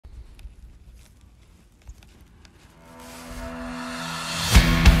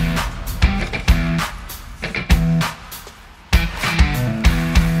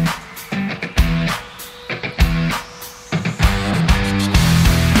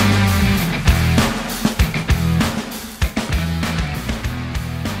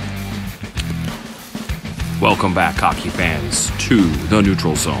Welcome back, hockey fans, to the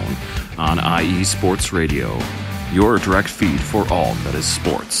Neutral Zone on IE Sports Radio, your direct feed for all that is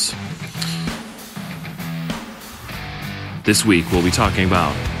sports. This week, we'll be talking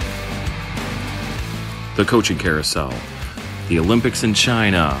about the coaching carousel, the Olympics in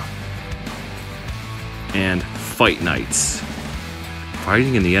China, and fight nights.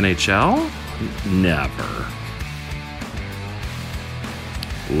 Fighting in the NHL? Never.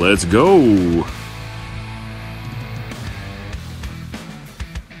 Let's go!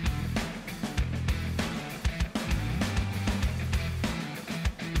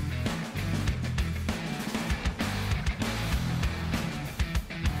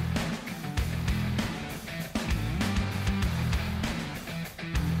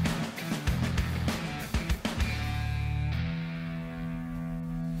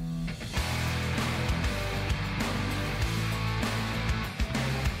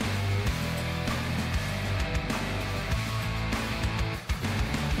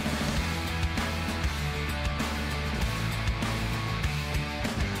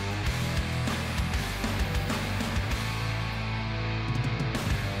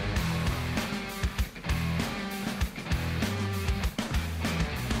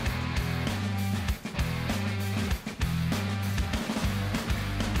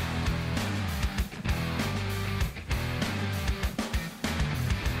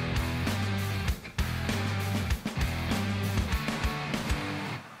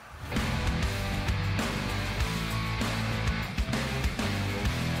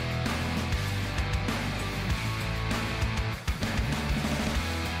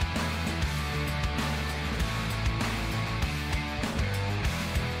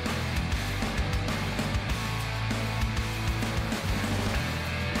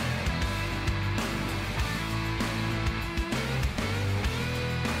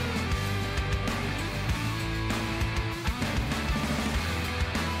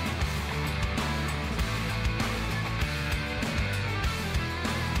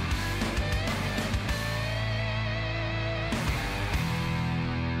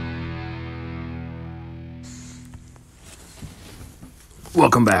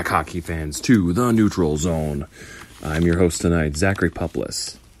 Welcome back, hockey fans, to the Neutral Zone. I'm your host tonight, Zachary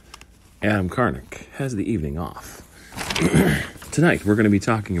Puplis. Adam Karnick has the evening off. Tonight, we're going to be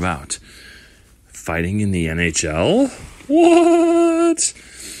talking about fighting in the NHL. What?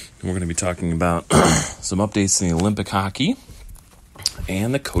 And we're going to be talking about some updates in the Olympic hockey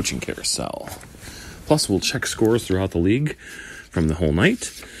and the coaching carousel. Plus, we'll check scores throughout the league from the whole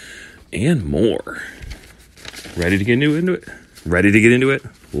night and more. Ready to get into it? Ready to get into it?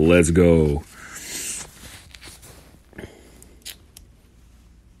 Let's go.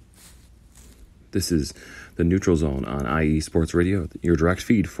 This is the Neutral Zone on IE Sports Radio, your direct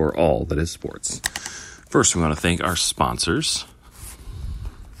feed for all that is sports. First, we want to thank our sponsors.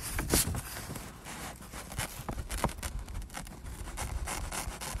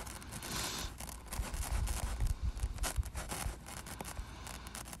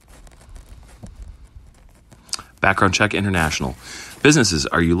 Background Check International. Businesses,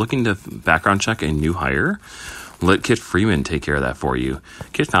 are you looking to background check a new hire? Let Kit Freeman take care of that for you.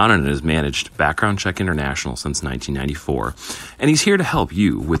 Kit founded and has managed Background Check International since 1994, and he's here to help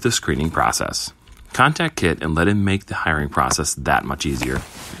you with the screening process. Contact Kit and let him make the hiring process that much easier.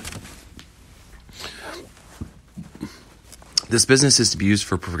 This business is to be used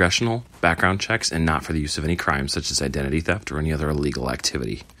for professional background checks and not for the use of any crimes such as identity theft or any other illegal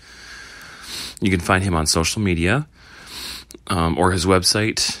activity. You can find him on social media or his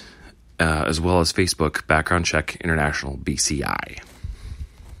website, as well as Facebook, Background Check International, BCI.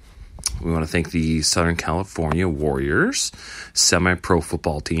 We want to thank the Southern California Warriors semi-pro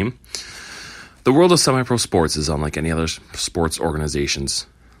football team. The world of semi-pro sports is unlike any other sports organizations.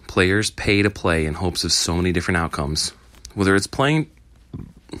 Players pay to play in hopes of so many different outcomes, whether it's playing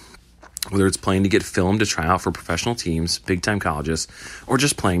to get filmed to try out for professional teams, big-time colleges, or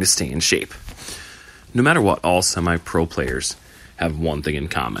just playing to stay in shape. No matter what, all semi-pro players have one thing in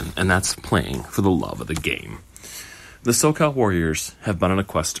common, and that's playing for the love of the game. The SoCal Warriors have been on a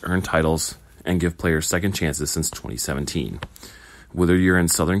quest to earn titles and give players second chances since 2017. Whether you're in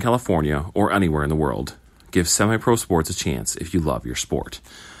Southern California or anywhere in the world, give semi-pro sports a chance if you love your sport.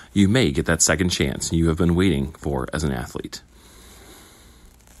 You may get that second chance you have been waiting for as an athlete.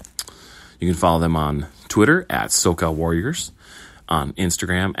 You can follow them on Twitter at SoCal Warriors, on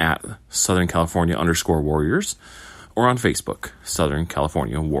Instagram at Southern California _Warriors, or on Facebook, Southern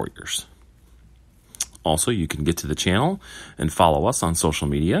California Warriors. Also, you can get to the channel and follow us on social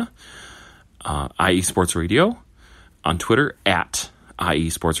media, IE Sports Radio, on Twitter at IE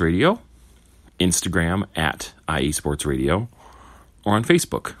Sports Radio, Instagram at IE Sports Radio, or on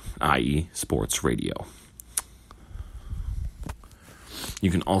Facebook, IE Sports Radio. You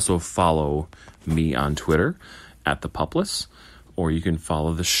can also follow me on Twitter at The Pupless, or you can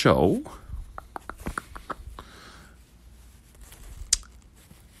follow the show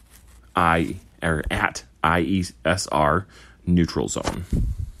at IESR Neutral Zone.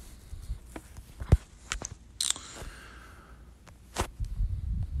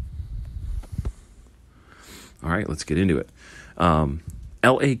 All right, let's get into it.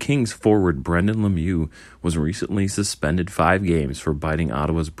 L.A. Kings forward Brendan Lemieux was recently suspended 5 games for biting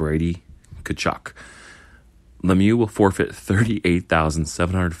Ottawa's Brady Tkachuk. Lemieux will forfeit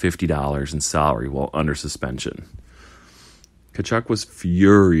 $38,750 in salary while under suspension. Tkachuk was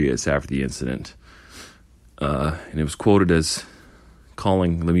furious after the incident, and it was quoted as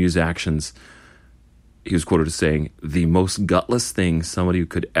calling Lemieux's actions, he was quoted as saying, the most gutless thing somebody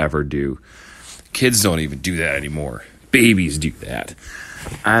could ever do. Kids don't even do that anymore. Babies do that.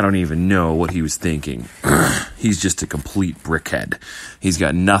 I don't even know what he was thinking. He's just a complete brickhead. He's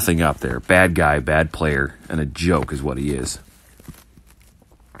got nothing up there. Bad guy, bad player, and a joke is what he is.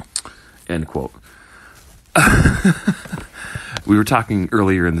 End quote. We were talking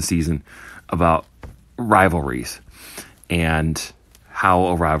earlier in the season about rivalries and how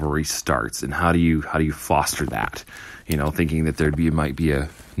a rivalry starts and how do you foster that. You know, thinking that might be a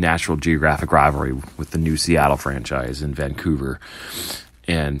National Geographic rivalry with the new Seattle franchise in Vancouver.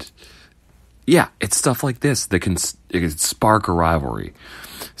 And yeah, it's stuff like this that can spark a rivalry.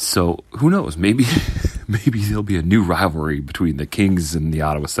 So who knows? Maybe there'll be a new rivalry between the Kings and the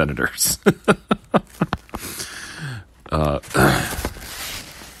Ottawa Senators. The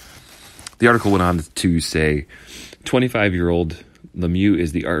article went on to say 25-year-old Lemieux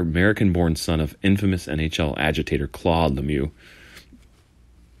is the American-born son of infamous NHL agitator Claude Lemieux,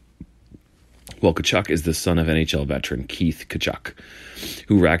 while Tkachuk is the son of NHL veteran Keith Tkachuk,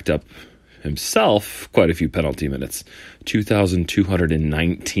 who racked up himself quite a few penalty minutes,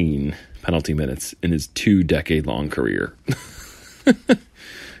 2,219 penalty minutes in his 2-decade-long career.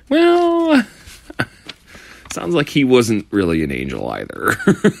 Well, sounds like he wasn't really an angel either.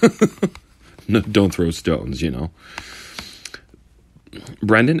 No, don't throw stones, you know.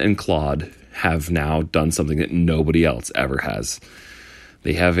 Brendan and Claude have now done something that nobody else ever has.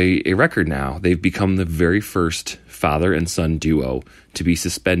 They have a record now. They've become the very first father and son duo to be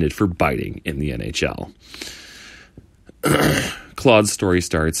suspended for biting in the NHL. Claude's story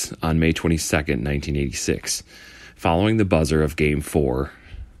starts on May 22nd, 1986. Following the buzzer of Game 4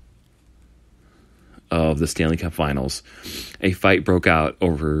 of the Stanley Cup Finals, a fight broke out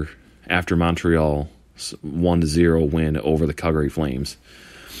after Montreal's 1-0 win over the Calgary Flames,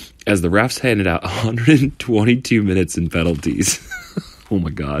 as the refs handed out 122 minutes in penalties. Oh my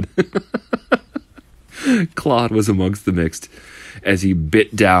God. Claude was amongst the mixed as he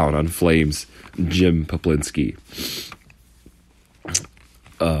bit down on Flames' Jim Poplinski.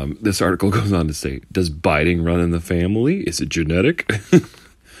 This article goes on to say, does biting run in the family? Is it genetic?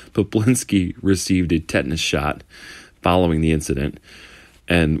 Poplinski received a tetanus shot following the incident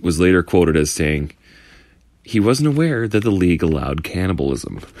and was later quoted as saying, he wasn't aware that the league allowed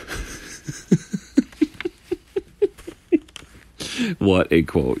cannibalism. What a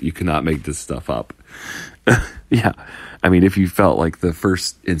quote. You cannot make this stuff up. Yeah. I mean, if you felt like the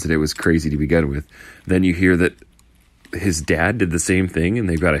first incident was crazy to begin with, then you hear that his dad did the same thing and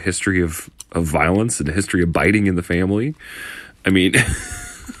they've got a history of violence and a history of biting in the family. I mean,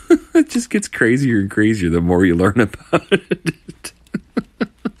 it just gets crazier and crazier the more you learn about it.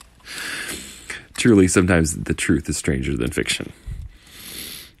 Truly, sometimes the truth is stranger than fiction.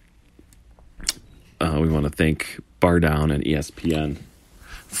 We want to thank Bar Down and ESPN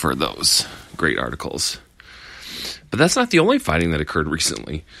for those great articles. But that's not the only fighting that occurred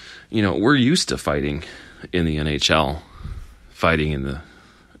recently. You know, we're used to fighting in the NHL, fighting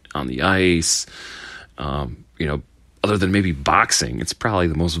on the ice. You know, other than maybe boxing, it's probably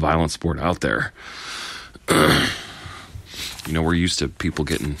the most violent sport out there. You know, we're used to people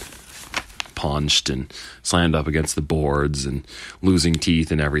getting punched and slammed up against the boards and losing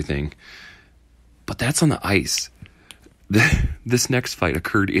teeth and everything. But that's on the ice. This next fight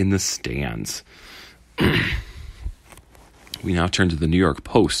occurred in the stands. We now turn to the New York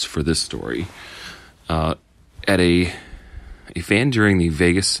Post for this story. At a fan during the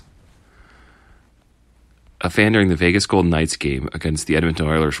Vegas Golden Knights game against the Edmonton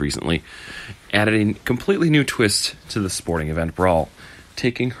Oilers recently added a completely new twist to the sporting event brawl,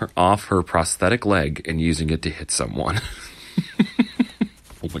 taking her off her prosthetic leg and using it to hit someone.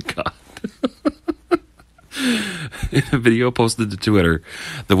 Oh my God. In a video posted to Twitter,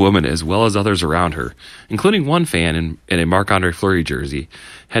 the woman, as well as others around her, including one fan in a Marc-Andre Fleury jersey,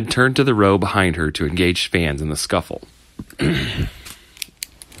 had turned to the row behind her to engage fans in the scuffle. The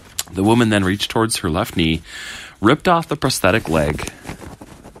woman then reached towards her left knee, ripped off the prosthetic leg,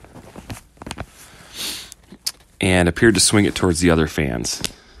 and appeared to swing it towards the other fans.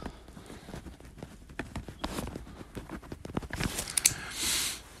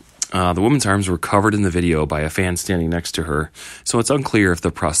 The woman's arms were covered in the video by a fan standing next to her, so it's unclear if the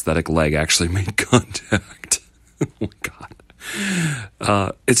prosthetic leg actually made contact. Oh my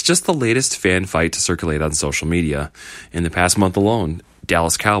God. It's just the latest fan fight to circulate on social media. In the past month alone,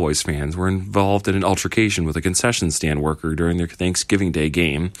 Dallas Cowboys fans were involved in an altercation with a concession stand worker during their Thanksgiving Day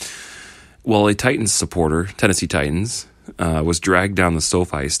game, while a Titans supporter, Tennessee Titans, was dragged down the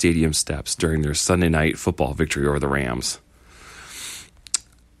SoFi Stadium steps during their Sunday night football victory over the Rams.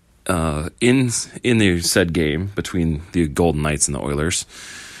 In the said game between the Golden Knights and the Oilers,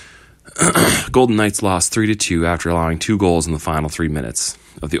 Golden Knights lost 3-2 after allowing 2 goals in the final 3 minutes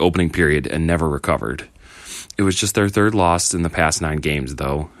of the opening period and never recovered. It was just their third loss in the past 9 games,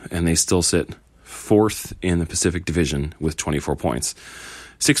 though, and they still sit 4th in the Pacific Division with 24 points.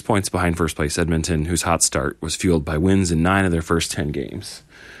 6 points behind first place Edmonton, whose hot start was fueled by wins in 9 of their first 10 games.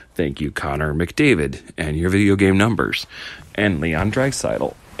 Thank you, Connor McDavid, and your video game numbers, and Leon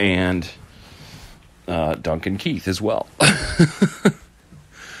Draisaitl, and Duncan Keith as well.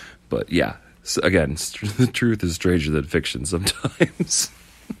 But yeah, so again, the truth is stranger than fiction sometimes.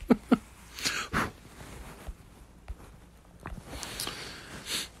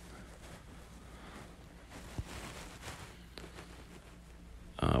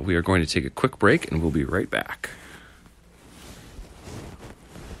 We are going to take a quick break, and we'll be right back.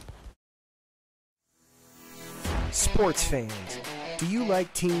 Sports fans, do you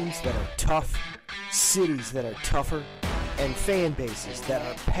like teams that are tough, cities that are tougher, and fan bases that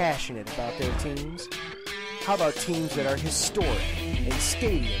are passionate about their teams? How about teams that are historic and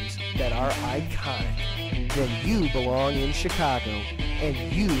stadiums that are iconic? Then you belong in Chicago, and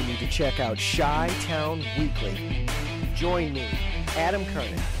you need to check out Chi-Town Weekly. Join me, Adam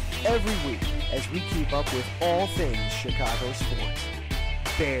Kernick, every week as we keep up with all things Chicago sports.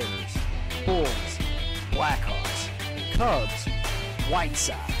 Bears, Bulls, Blackhawks, Cubs, White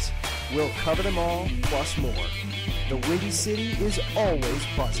Sox. We'll cover them all, plus more. The Windy City is always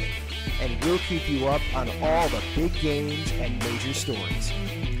buzzing, and we'll keep you up on all the big games and major stories.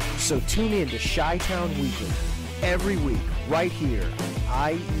 So tune in to Chi-Town Weekly every week right here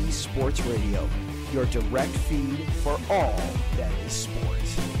on IE Sports Radio, your direct feed for all that is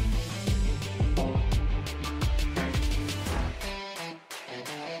sports.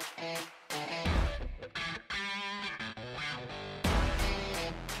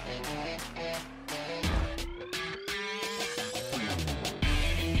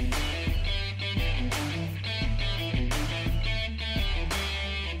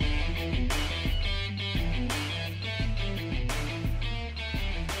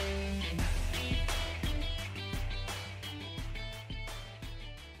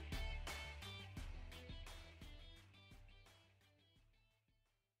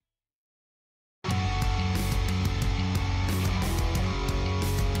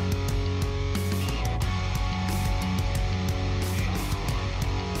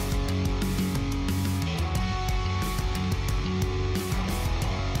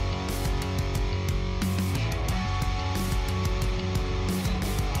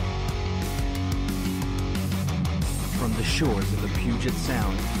 From the shores of the Puget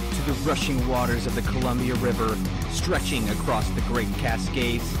Sound to the rushing waters of the Columbia River, stretching across the Great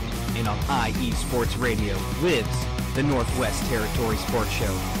Cascades, and on IE Sports Radio lives the Northwest Territory Sports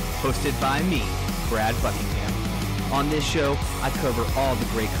Show, hosted by me, Brad Buckingham. On this show, I cover all the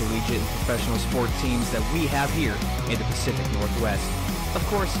great collegiate and professional sport teams that we have here in the Pacific Northwest. Of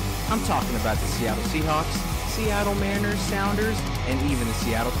course, I'm talking about the Seattle Seahawks, Seattle Mariners, Sounders, and even the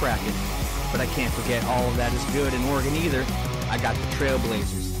Seattle Kraken. But I can't forget all of that is good in Oregon either. I got the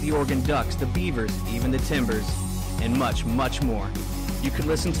Trailblazers, the Oregon Ducks, the Beavers, even the Timbers, and much, much more. You can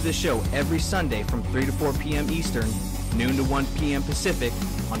listen to the show every Sunday from 3 to 4 p.m. Eastern, noon to 1 p.m. Pacific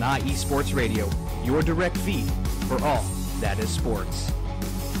on IE Sports Radio, your direct feed for all that is sports.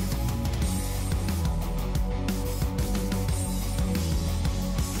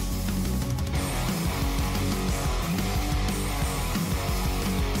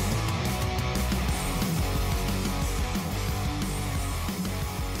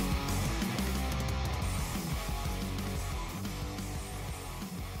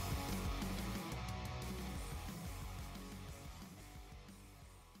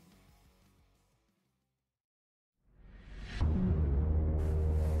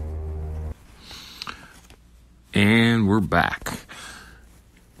 And we're back.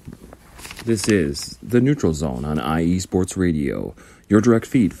 This is the Neutral Zone on IE Sports Radio, your direct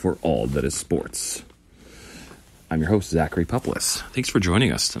feed for all that is sports. I'm your host, Zachary Puplis. Thanks for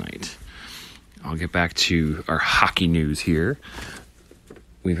joining us tonight. I'll get back to our hockey news here.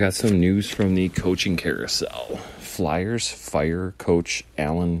 We've got some news from the coaching carousel. Flyers fire coach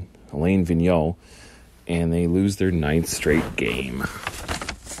Alain Vigneault, and they lose their 9th straight game.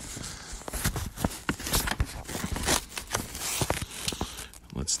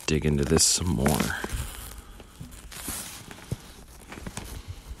 Let's dig into this some more.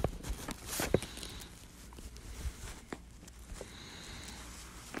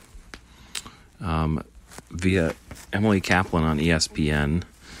 Via Emily Kaplan on ESPN,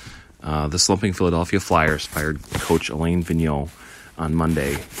 the slumping Philadelphia Flyers fired coach Alain Vigneault on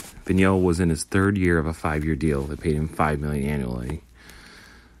Monday. Vigneault was in his 3rd year of a 5-year deal that paid him $5 million annually.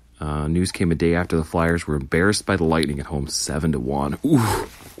 News came a day after the Flyers were embarrassed by the Lightning at home 7-1. Ooh,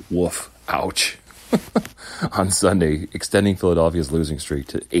 woof, ouch. On Sunday, extending Philadelphia's losing streak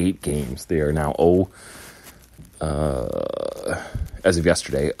to 8 games. They are now as of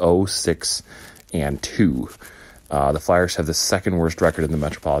yesterday, 0-6-2. The Flyers have the 2nd worst record in the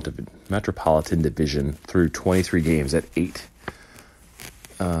Metropolitan Division through 23 games at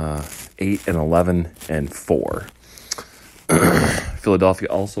 8-11-4. Philadelphia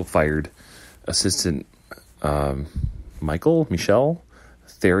also fired assistant Michel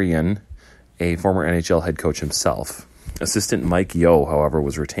Therrien, a former NHL head coach himself. Assistant Mike Yeo, however,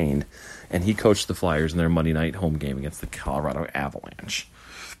 was retained, and he coached the Flyers in their Monday night home game against the Colorado Avalanche.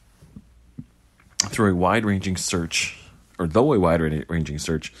 Though a wide-ranging search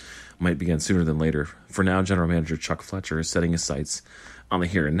might begin sooner than later, for now, General Manager Chuck Fletcher is setting his sights on the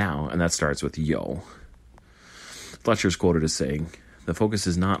here and now, and that starts with Yeo. Fletcher is quoted as saying, "The focus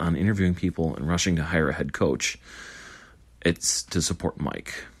is not on interviewing people and rushing to hire a head coach. It's to support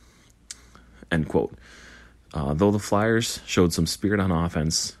Mike." End quote. Though the Flyers showed some spirit on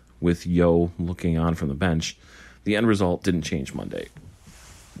offense, with Yeo looking on from the bench, the end result didn't change Monday.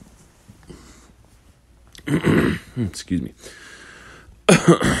 Excuse me.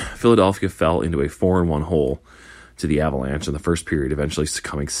 Philadelphia fell into a 4-1 hole to the Avalanche in the first period, eventually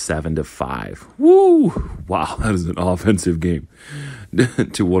succumbing 7-5. Woo! Wow, that is an offensive game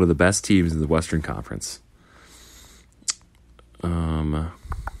to one of the best teams in the Western Conference.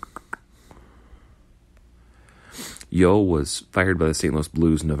 Yeo was fired by the St. Louis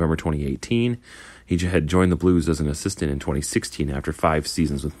Blues in November 2018. He had joined the Blues as an assistant in 2016 after 5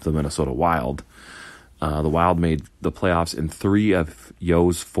 seasons with the Minnesota Wild. The Wild made the playoffs in 3 of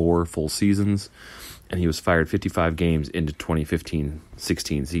Yeo's 4 full seasons, and he was fired 55 games into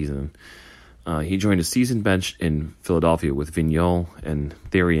 2015-16 season. He joined a seasoned bench in Philadelphia with Vigneault and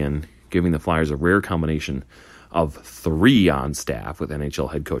Therrien, giving the Flyers a rare combination of 3 on staff with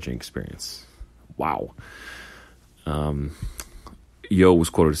NHL head coaching experience. Wow. Yeo was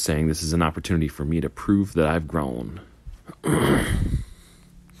quoted as saying, "This is an opportunity for me to prove that I've grown."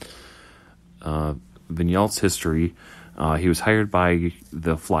 Vigneault's history, he was hired by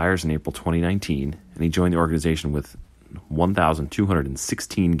the Flyers in April 2019, and he joined the organization with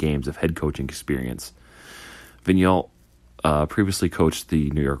 1,216 games of head coaching experience. Vigneault previously coached the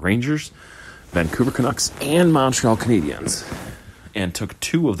New York Rangers, Vancouver Canucks, and Montreal Canadiens, and took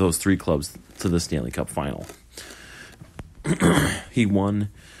 2 of those 3 clubs to the Stanley Cup final. He won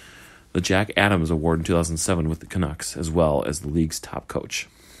the Jack Adams Award in 2007 with the Canucks, as well as the league's top coach.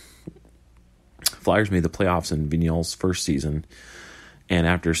 Flyers made the playoffs in Vigneault's first season, and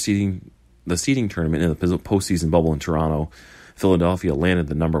after the seeding tournament in the postseason bubble in Toronto, Philadelphia landed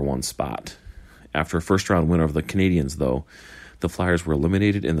the number 1 spot. After a first-round win over the Canadiens, though, the Flyers were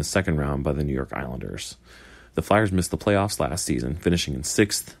eliminated in the second round by the New York Islanders. The Flyers missed the playoffs last season, finishing in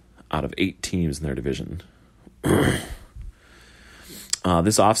 6th out of 8 teams in their division.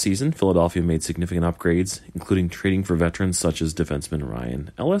 This offseason, Philadelphia made significant upgrades, including trading for veterans such as defenseman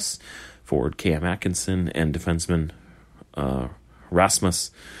Ryan Ellis, forward Cam Atkinson, and defenseman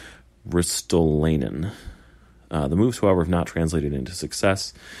Rasmus Ristolainen. The moves, however, have not translated into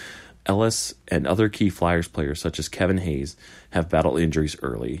success. Ellis and other key Flyers players, such as Kevin Hayes, have battled injuries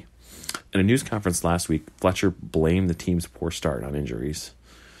early. In a news conference last week, Fletcher blamed the team's poor start on injuries.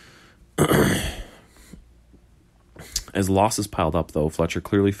 As losses piled up, though, Fletcher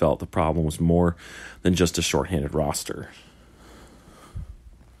clearly felt the problem was more than just a shorthanded roster.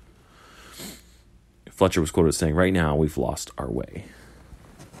 Fletcher was quoted as saying, "Right now, we've lost our way."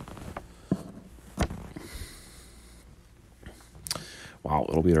 Wow,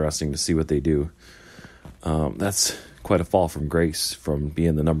 it'll be interesting to see what they do. That's quite a fall from grace from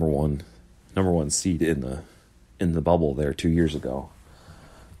being the number one seed in in the bubble there 2 years ago.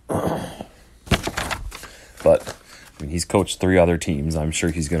 But he's coached 3 other teams. I'm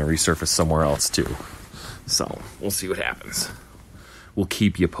sure he's going to resurface somewhere else too. So we'll see what happens. We'll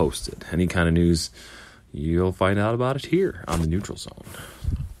keep you posted. Any kind of news, you'll find out about it here on the Neutral Zone.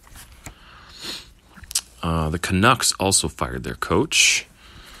 The Canucks also fired their coach.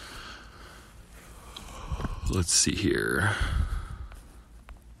 Let's see here.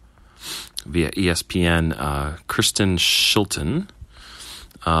 Via ESPN, Kristen Shilton.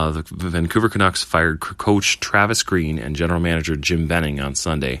 The Vancouver Canucks fired coach Travis Green and general manager Jim Benning on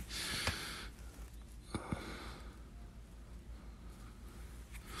Sunday.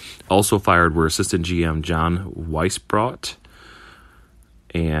 Also fired were assistant GM John Weisbrot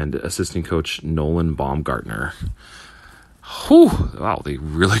and assistant coach Nolan Baumgartner. Whew, wow, they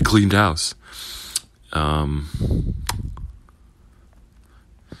really cleaned house.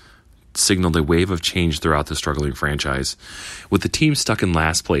 Signaled a wave of change throughout the struggling franchise. With the team stuck in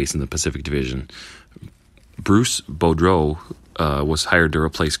last place in the Pacific Division, Bruce Boudreau was hired to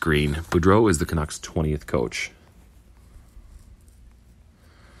replace Green. Boudreau is the Canucks' 20th coach.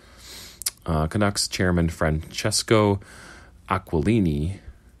 Canucks chairman Francesco Aquilini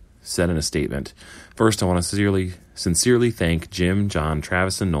said in a statement, "First, I want to sincerely thank Jim, John,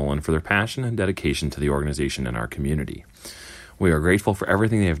 Travis, and Nolan for their passion and dedication to the organization and our community. We are grateful for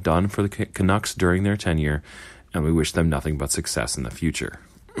everything they have done for the Canucks during their tenure, and we wish them nothing but success in the future.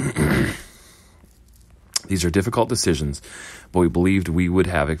 These are difficult decisions, but we believed we would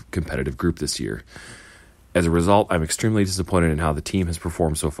have a competitive group this year. As a result, I'm extremely disappointed in how the team has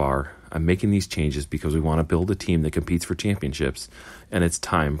performed so far. I'm making these changes because we want to build a team that competes for championships, and it's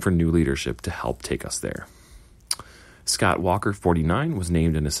time for new leadership to help take us there." Scott Walker, 49, was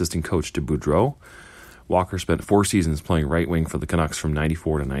named an assistant coach to Boudreau. Walker spent 4 seasons playing right wing for the Canucks from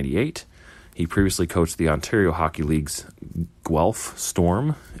 94 to 98. He previously coached the Ontario Hockey League's Guelph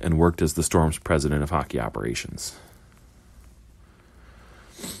Storm and worked as the Storm's president of hockey operations.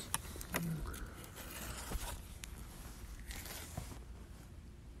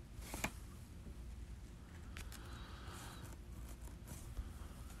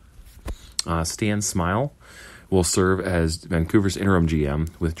 Stan Smile will serve as Vancouver's interim GM,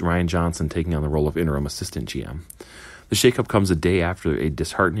 with Ryan Johnson taking on the role of interim assistant GM. The shakeup comes a day after a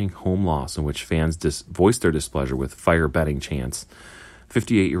disheartening home loss in which fans voiced their displeasure with fire Benning chants.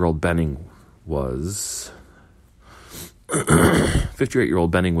 58-year-old Benning was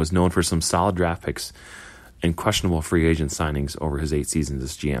 58-year-old Benning was known for some solid draft picks and questionable free agent signings over his 8 seasons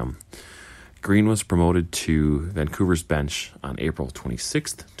as GM. Green was promoted to Vancouver's bench on April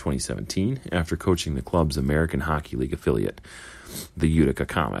 26, 2017, after coaching the club's American Hockey League affiliate, the Utica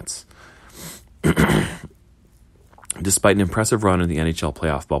Comets. Despite an impressive run in the NHL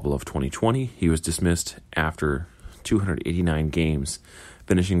playoff bubble of 2020, he was dismissed after 289 games,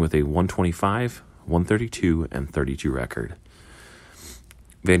 finishing with a 125, 132, and 32 record.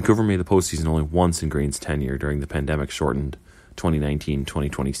 Vancouver made the postseason only once in Green's tenure during the pandemic-shortened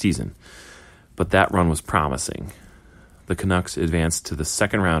 2019-2020 season, but that run was promising. The Canucks advanced to the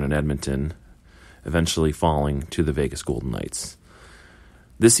second round in Edmonton, eventually falling to the Vegas Golden Knights.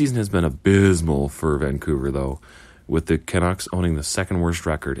 This season has been abysmal for Vancouver, though, with the Canucks owning the second worst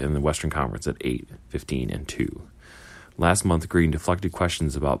record in the Western Conference at 8-15-2. Last month, Green deflected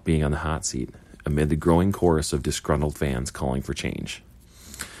questions about being on the hot seat amid the growing chorus of disgruntled fans calling for change.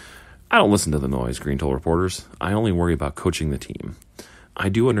 "I don't listen to the noise," Green told reporters. "I only worry about coaching the team. I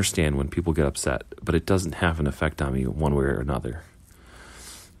do understand when people get upset, but it doesn't have an effect on me one way or another."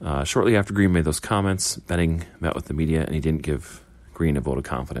 Shortly after Green made those comments, Benning met with the media, and he didn't give Green a vote of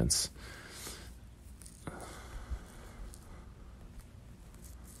confidence.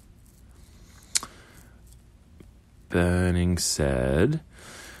 Benning said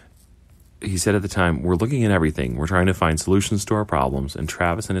at the time, "We're looking at everything. We're trying to find solutions to our problems, and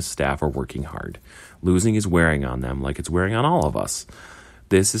Travis and his staff are working hard. Losing is wearing on them like it's wearing on all of us.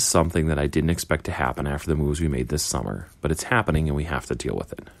 This is something that I didn't expect to happen after the moves we made this summer, but it's happening and we have to deal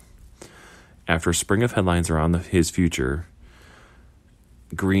with it." After a spring of headlines around his future,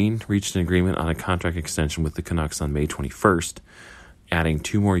 Green reached an agreement on a contract extension with the Canucks on May 21st, adding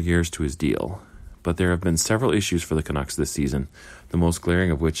 2 more years to his deal. But there have been several issues for the Canucks this season, the most glaring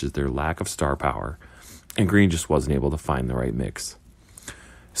of which is their lack of star power, and Green just wasn't able to find the right mix.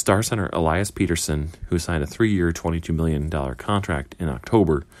 Star center Elias Pettersson, who signed a 3-year, $22 million contract in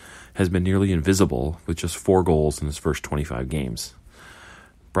October, has been nearly invisible with just 4 goals in his first 25 games.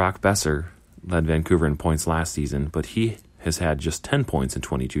 Brock Besser led Vancouver in points last season, but he has had just 10 points in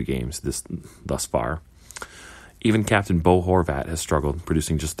 22 games thus far. Even captain Bo Horvat has struggled,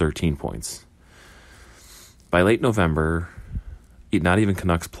 producing just 13 points. By late November, not even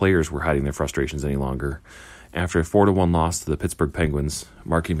Canucks players were hiding their frustrations any longer. After a 4-1 loss to the Pittsburgh Penguins,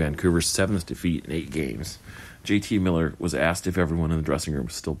 marking Vancouver's 7th defeat in 8 games, JT Miller was asked if everyone in the dressing room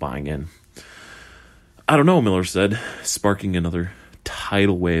was still buying in. "I don't know," Miller said, sparking another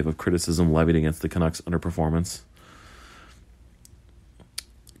tidal wave of criticism levied against the Canucks' underperformance.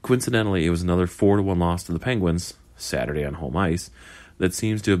 Coincidentally, it was another 4-1 loss to the Penguins, Saturday on home ice, that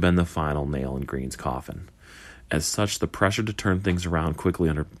seems to have been the final nail in Green's coffin. As such, the pressure to turn things around quickly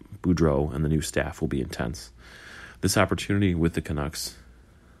under Boudreau and the new staff will be intense. This opportunity with the Canucks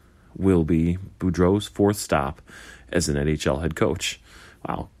will be Boudreau's 4th stop as an NHL head coach.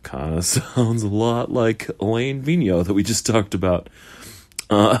 Wow, kind of sounds a lot like Alain Vigneault that we just talked about.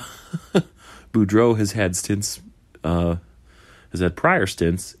 Boudreau has had prior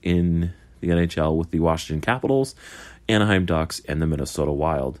stints in the NHL with the Washington Capitals, Anaheim Ducks, and the Minnesota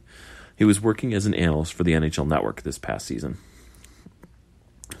Wild. He was working as an analyst for the NHL Network this past season.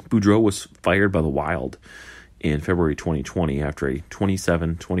 Boudreau was fired by the Wild in February 2020 after a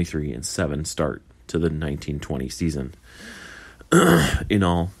 27-23-7 start to the 1920 season. In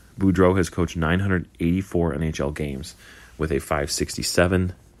all, Boudreau has coached 984 NHL games with a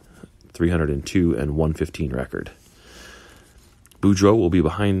 .567, .302, and .115 record. Boudreau will be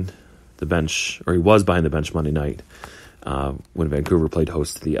behind the bench, or he was behind the bench Monday night when Vancouver played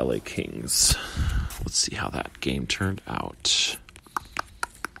host to the LA Kings. Let's see how that game turned out.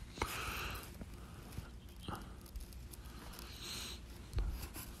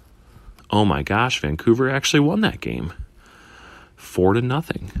 Oh my gosh, Vancouver actually won that game.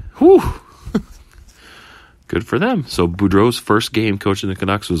 4-0. Whew. Good for them. So Boudreau's first game coaching the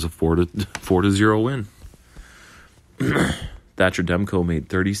Canucks was a 4-0 win. Thatcher Demko made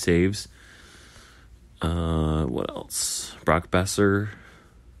 30 saves. What else? Brock Besser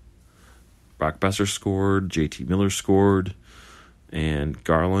scored. JT Miller scored. And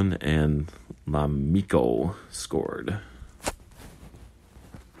Garland and Lamico scored.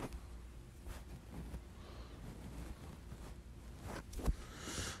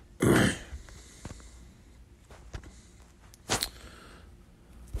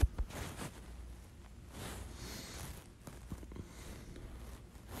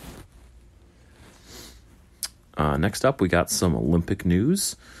 Next up, we got some Olympic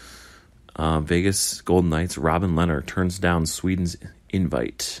news. Vegas Golden Knights' Robin Lehner turns down Sweden's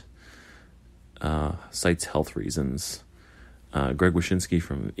invite. Cites health reasons. Greg Wyshynski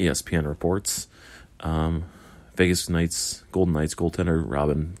from ESPN reports. Vegas Golden Knights goaltender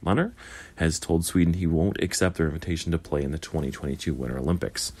Robin Lehner has told Sweden he won't accept their invitation to play in the 2022 Winter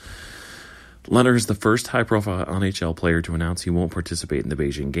Olympics. Lehner is the first high-profile NHL player to announce he won't participate in the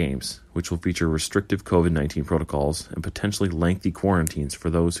Beijing Games, which will feature restrictive COVID-19 protocols and potentially lengthy quarantines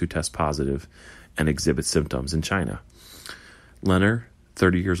for those who test positive and exhibit symptoms in China. Lehner,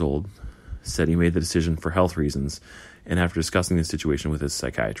 30 years old, said he made the decision for health reasons and after discussing the situation with his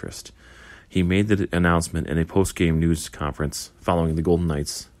psychiatrist. He made the announcement in a post-game news conference following the Golden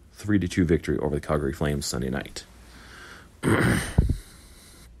Knights' 3-2 victory over the Calgary Flames Sunday night.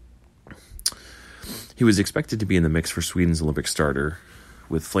 He was expected to be in the mix for Sweden's Olympic starter,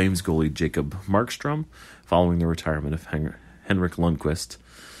 with Flames goalie Jacob Markstrom following the retirement of Henrik Lundqvist,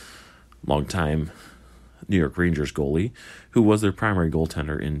 longtime New York Rangers goalie, who was their primary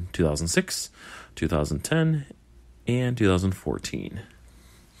goaltender in 2006, 2010, and 2014.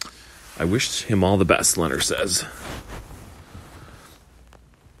 I wish him all the best, Lehner says.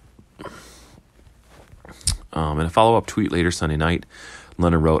 In a follow-up tweet later Sunday night,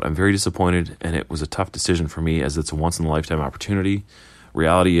 Lehner wrote, "I'm very disappointed, and it was a tough decision for me as it's a once-in-a-lifetime opportunity.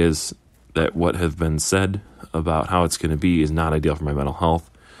 Reality is that what has been said about how it's going to be is not ideal for my mental health.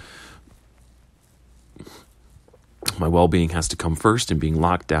 My well-being has to come first, and being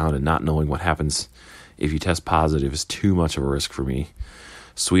locked down and not knowing what happens if you test positive is too much of a risk for me.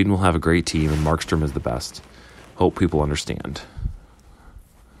 Sweden will have a great team, and Markstrom is the best. Hope people understand."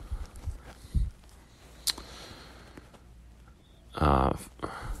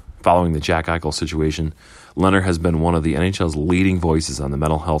 Following the Jack Eichel situation, Lehner has been one of the NHL's leading voices on the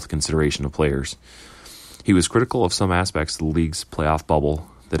mental health consideration of players. He was critical of some aspects of the league's playoff bubble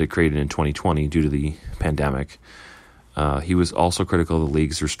that it created in 2020 due to the pandemic. He was also critical of the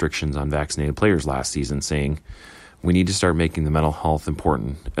league's restrictions on vaccinated players last season, saying, "We need to start making the mental health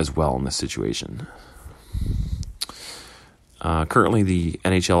important as well in this situation." Currently, the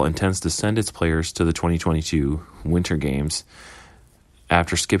NHL intends to send its players to the 2022 Winter Games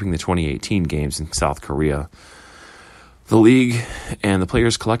after skipping the 2018 games in South Korea. The league and the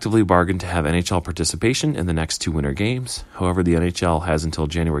players collectively bargained to have NHL participation in the next 2 winter games. However, the NHL has until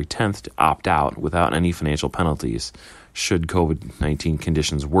January 10th to opt out without any financial penalties should COVID-19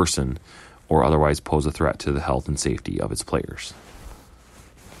 conditions worsen or otherwise pose a threat to the health and safety of its players.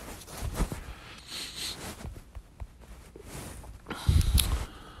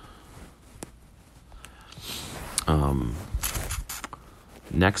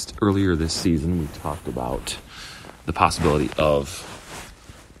 Next, earlier this season, we talked about the possibility of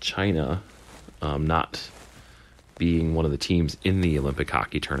China not being one of the teams in the Olympic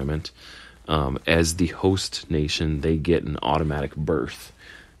hockey tournament. As the host nation, they get an automatic berth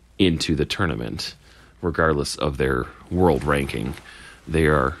into the tournament, regardless of their world ranking. They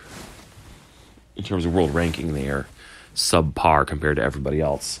are, in terms of world ranking, they are subpar compared to everybody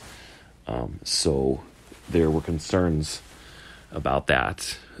else. So there were concerns about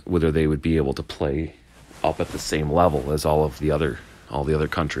that, whether they would be able to play up at the same level as all the other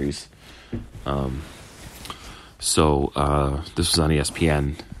countries. So this was on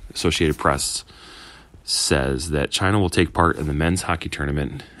ESPN. Associated Press says that China will take part in the men's hockey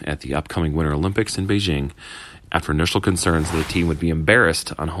tournament at the upcoming Winter Olympics in Beijing after initial concerns that the team would be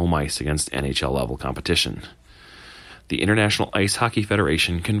embarrassed on home ice against NHL level competition. The International Ice Hockey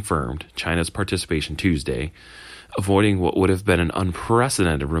Federation confirmed China's participation Tuesday, avoiding what would have been an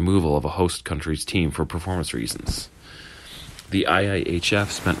unprecedented removal of a host country's team for performance reasons. The IIHF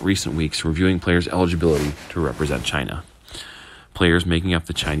spent recent weeks reviewing players' eligibility to represent China. Players making up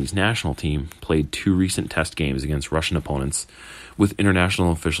the Chinese national team played 2 recent test games against Russian opponents, with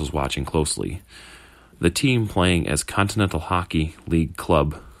international officials watching closely. The team, playing as Continental Hockey League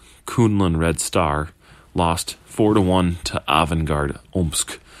club Kunlun Red Star, lost 4-1 to Avangard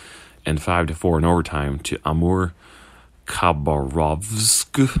Omsk and 5-4 in overtime to Amur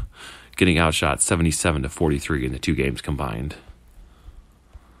Khabarovsk, getting outshot 77-43 in the 2 games combined.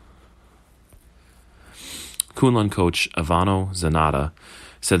 Kunlun coach Ivano Zanata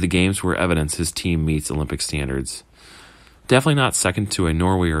said the games were evidence his team meets Olympic standards. Definitely not second to a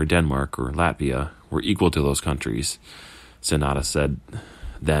Norway or Denmark or Latvia. We're equal to those countries, Zanata said.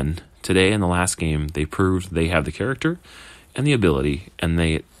 Then, today in the last game, they proved they have the character and the ability, and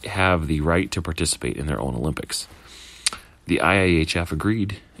they have the right to participate in their own Olympics. The IIHF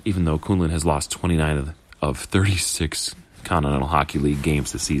agreed, even though Kunlun has lost 29 of 36 Continental Hockey League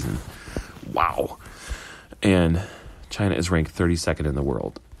games this season. Wow. And China is ranked 32nd in the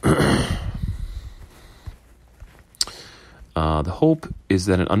world. The hope is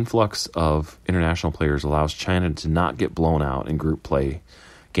that an influx of international players allows China to not get blown out in group play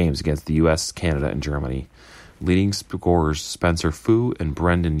games against the U.S., Canada, and Germany. Leading scorers Spencer Fu and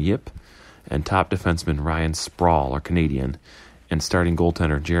Brendan Yip and top defenseman Ryan Sproul are Canadian, and starting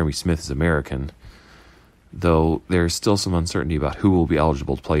goaltender Jeremy Smith is American, though there is still some uncertainty about who will be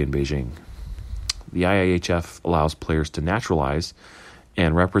eligible to play in Beijing. The IIHF allows players to naturalize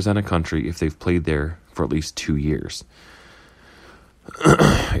and represent a country if they've played there for at least 2 years.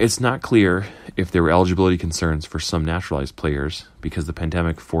 It's not clear if there were eligibility concerns for some naturalized players because the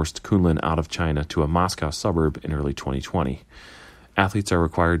pandemic forced Kunlun out of China to a Moscow suburb in early 2020. Athletes are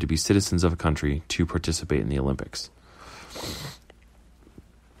required to be citizens of a country to participate in the Olympics.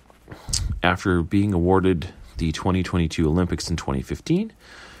 After being awarded the 2022 Olympics in 2015,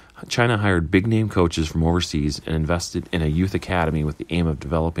 China hired big-name coaches from overseas and invested in a youth academy with the aim of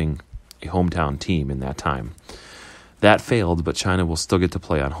developing a hometown team in that time. That failed, but China will still get to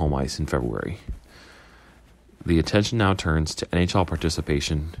play on home ice in February. The attention now turns to NHL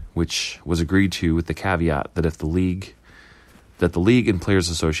participation, which was agreed to with the caveat that the league and Players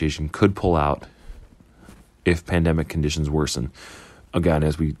Association could pull out if pandemic conditions worsen. Again,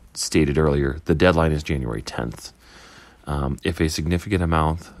 as we stated earlier, the deadline is January 10th. If a significant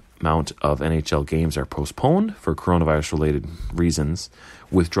amount of NHL games are postponed for coronavirus-related reasons,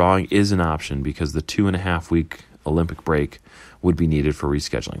 withdrawing is an option because the 2.5-week Olympic break would be needed for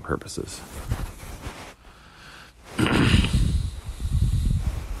rescheduling purposes.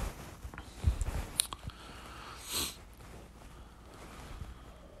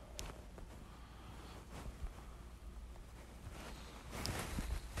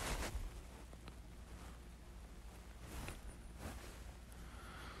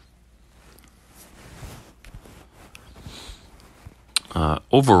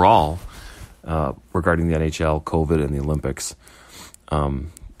 Overall, regarding the NHL, COVID, and the Olympics,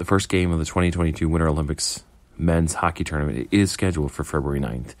 the first game of the 2022 Winter Olympics men's hockey tournament is scheduled for February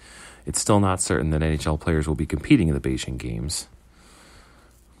 9th. It's still not certain that NHL players will be competing in the Beijing Games.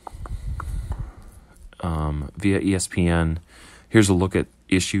 Via ESPN, here's a look at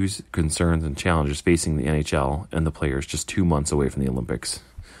issues, concerns, and challenges facing the NHL and the players just 2 months away from the Olympics,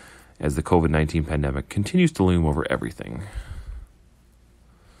 as the COVID-19 pandemic continues to loom over everything.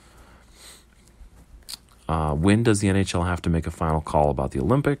 When does the NHL have to make a final call about the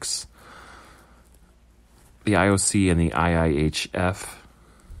Olympics? The IOC and the IIHF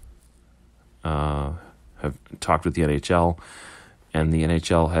have talked with the NHL, and the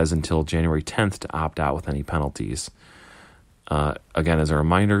NHL has until January 10th to opt out with any penalties. Again, as a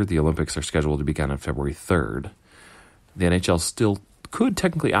reminder, the Olympics are scheduled to begin on February 3rd. The NHL still could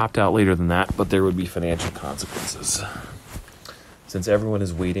technically opt out later than that, but there would be financial consequences. Since everyone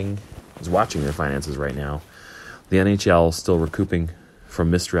is watching their finances right now, the NHL, still recouping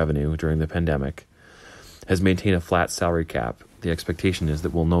from missed revenue during the pandemic, has maintained a flat salary cap. The expectation is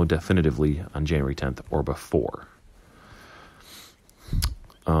that we'll know definitively on January 10th or before.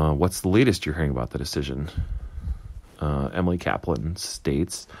 What's the latest you're hearing about the decision? Emily Kaplan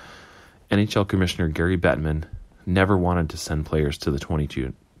states, NHL Commissioner Gary Bettman never wanted to send players to the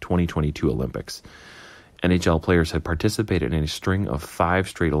 2022 Olympics. NHL players had participated in a string of 5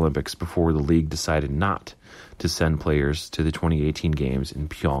 straight Olympics before the league decided not to send players to the 2018 games in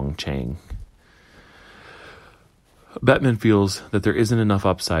Pyeongchang. Bettman feels that there isn't enough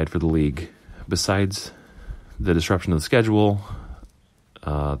upside for the league. Besides the disruption of the schedule,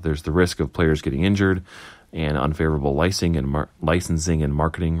 there's the risk of players getting injured and unfavorable licensing and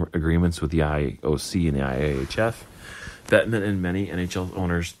marketing agreements with the IOC and the IIHF. Bettman and many NHL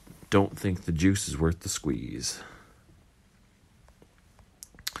owners don't think the juice is worth the squeeze.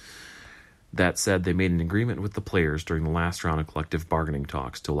 That said, they made an agreement with the players during the last round of collective bargaining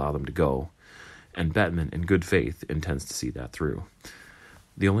talks to allow them to go, and Bettman, in good faith, intends to see that through.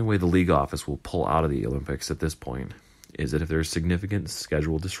 The only way the league office will pull out of the Olympics at this point is that if there is significant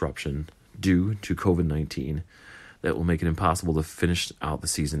schedule disruption due to COVID-19 that will make it impossible to finish out the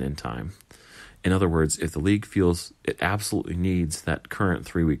season in time. In other words, if the league feels it absolutely needs that current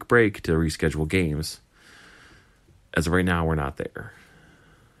 3-week break to reschedule games, as of right now, we're not there.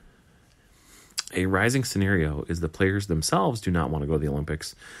 A rising scenario is the players themselves do not want to go to the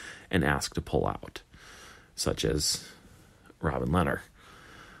Olympics and ask to pull out, such as Robin Lehner.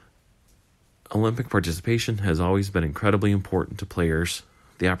 Olympic participation has always been incredibly important to players.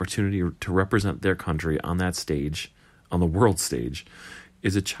 The opportunity to represent their country on that stage, on the world stage,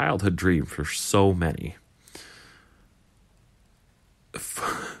 is a childhood dream for so many.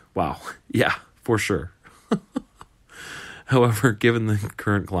 Wow. Yeah, for sure. However, given the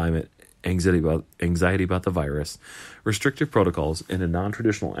current climate, anxiety about the virus, restrictive protocols, and a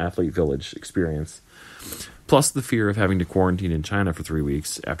non-traditional athlete village experience, plus the fear of having to quarantine in China for 3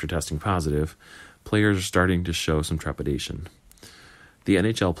 weeks after testing positive, players are starting to show some trepidation. The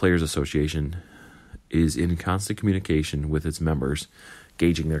NHL Players Association is in constant communication with its members,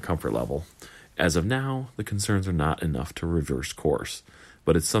 gauging their comfort level. As of now, the concerns are not enough to reverse course,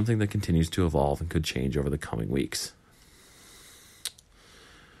 but it's something that continues to evolve and could change over the coming weeks.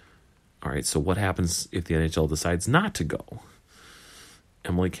 All right, so what happens if the NHL decides not to go?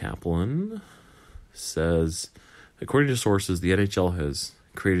 Emily Kaplan says, according to sources, the NHL has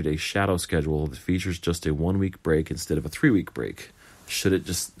created a shadow schedule that features just a 1-week break instead of a 3-week break. Should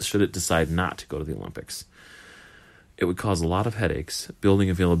it decide not to go to the Olympics? It would cause a lot of headaches. Building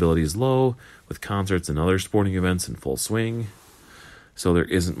availability is low, with concerts and other sporting events in full swing, so there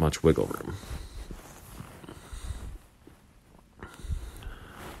isn't much wiggle room.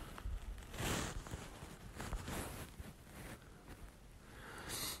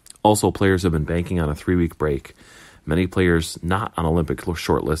 Also, players have been banking on a 3-week break. Many players not on Olympic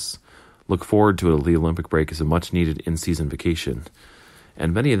shortlists look forward to the Olympic break as a much-needed in-season vacation,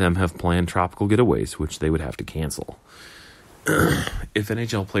 and many of them have planned tropical getaways, which they would have to cancel. If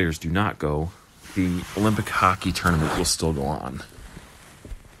NHL players do not go, the Olympic hockey tournament will still go on.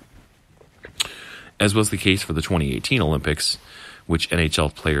 As was the case for the 2018 Olympics, which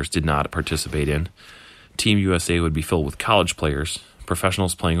NHL players did not participate in, Team USA would be filled with college players,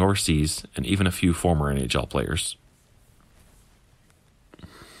 professionals playing overseas, and even a few former NHL players.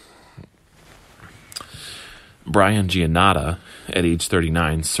 Brian Giannotta, at age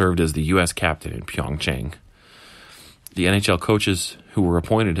 39, served as the U.S. captain in Pyeongchang. The NHL coaches who were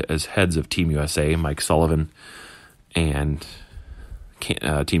appointed as heads of Team USA, Mike Sullivan, and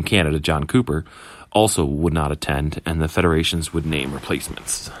Team Canada, John Cooper, also would not attend, and the federations would name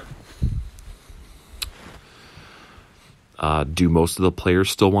replacements. Do most of the players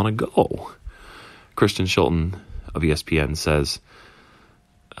still want to go? Christian Schulten of ESPN says,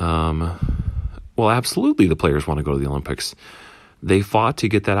 well, absolutely the players want to go to the Olympics. They fought to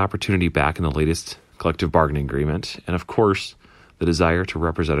get that opportunity back in the latest collective bargaining agreement, and of course, the desire to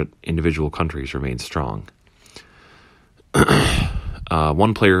represent individual countries remains strong.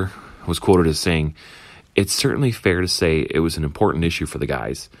 One player was quoted as saying, "It's certainly fair to say it was an important issue for the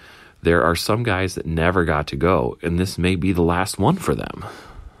guys. There are some guys that never got to go, and this may be the last one for them."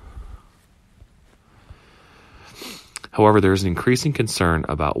 However, there is an increasing concern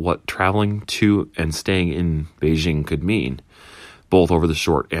about what traveling to and staying in Beijing could mean, both over the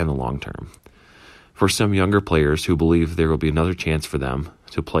short and the long term. For some younger players who believe there will be another chance for them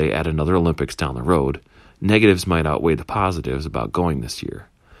to play at another Olympics down the road, negatives might outweigh the positives about going this year.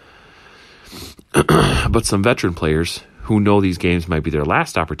 But some veteran players who know these games might be their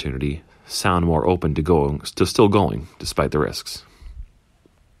last opportunity sound more open to still going despite the risks.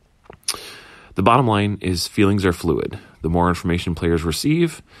 The bottom line is feelings are fluid. The more information players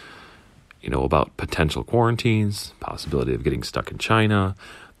receive, about potential quarantines, possibility of getting stuck in China,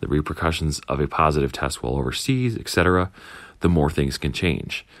 the repercussions of a positive test while overseas, etc., the more things can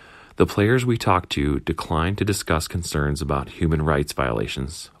change. The players we talked to declined to discuss concerns about human rights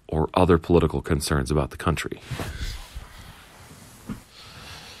violations or other political concerns about the country.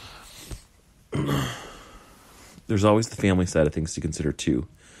 There's always the family side of things to consider too.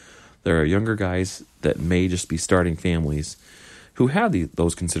 There are younger guys that may just be starting families who have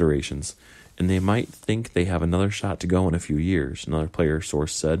those considerations, and they might think they have another shot to go in a few years, another player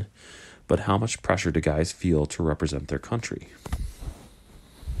source said. But how much pressure do guys feel to represent their country?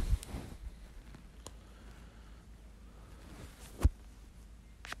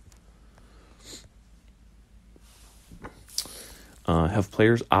 Have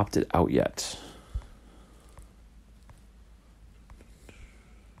players opted out yet?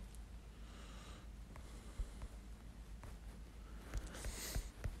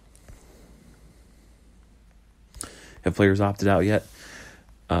 Have players opted out yet?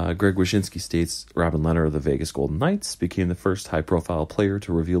 Greg Wyshynski states Robin Lehner of the Vegas Golden Knights became the first high-profile player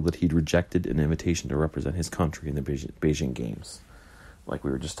to reveal that he'd rejected an invitation to represent his country in the Beijing Games, like we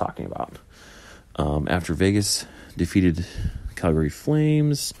were just talking about. After Vegas defeated Calgary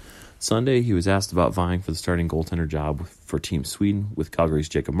Flames Sunday, he was asked about vying for the starting goaltender job for Team Sweden with Calgary's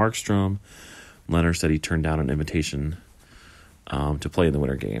Jacob Markstrom. Lehner said he turned down an invitation to play in the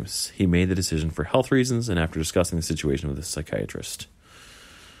Winter Games. He made the decision for health reasons and after discussing the situation with a psychiatrist.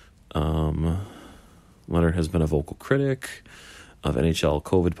 Lehner has been a vocal critic of NHL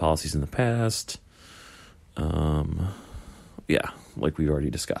COVID policies in the past. Like we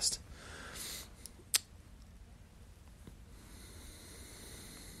already discussed.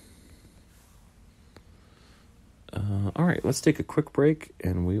 All right, let's take a quick break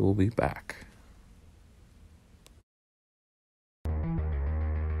and we will be back.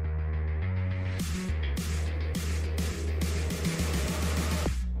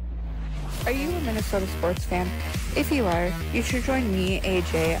 Are you a Minnesota sports fan? If you are, you should join me,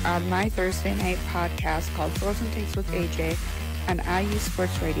 AJ, on my Thursday night podcast called Frozen Takes with AJ on IU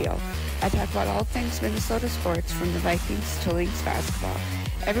Sports Radio. I talk about all things Minnesota sports, from the Vikings to Lynx basketball.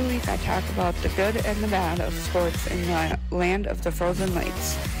 Every week I talk about the good and the bad of sports in the land of the frozen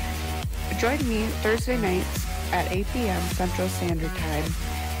lakes. Join me Thursday nights at 8 p.m. Central Standard Time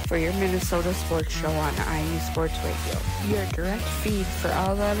for your Minnesota sports show on IU Sports Radio, your direct feed for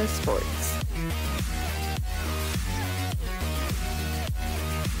all that is sports.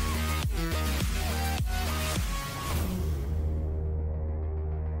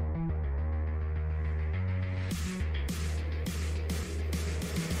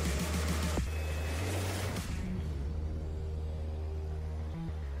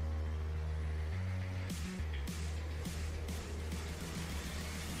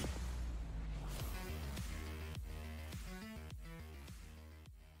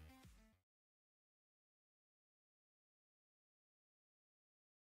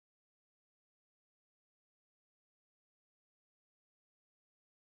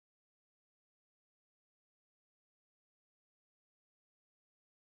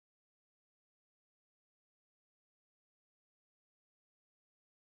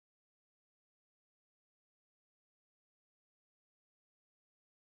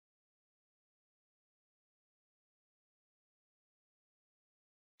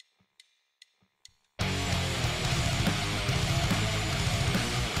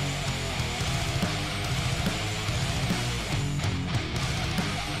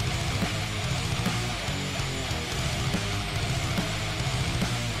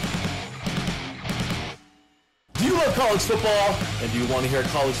 College football, and do you want to hear a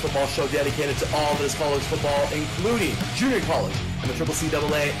college football show dedicated to all that is college football, including junior college and the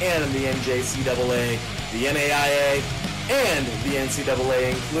CCCAA and the NJCAA, the NAIA, and the NCAA,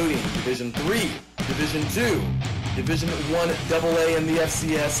 including Division III, Division II, Division I AA in the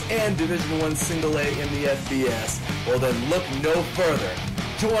FCS, and Division I Single A in the FBS? Well then look no further.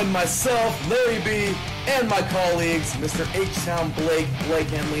 Join myself, Larry B., and my colleagues, Mr. H-Town Blake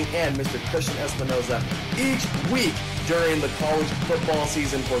Henley, and Mr. Christian Espinoza, each week during the college football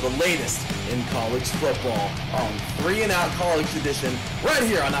season for the latest in college football on 3 and Out College Edition, right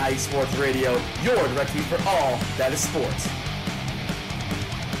here on IE Sports Radio, your direct feed for all that is sports.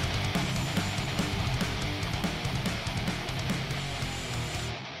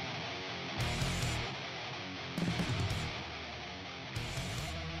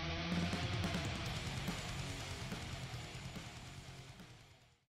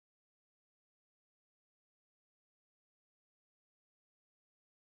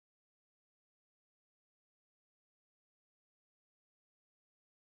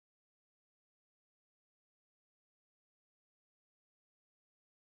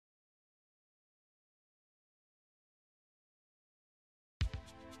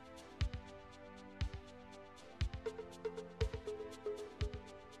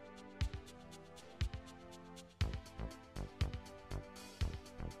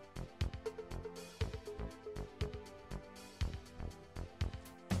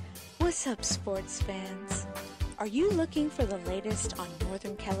 What's up, sports fans? Are you looking for the latest on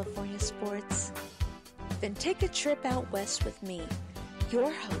Northern California sports? Then take a trip out west with me,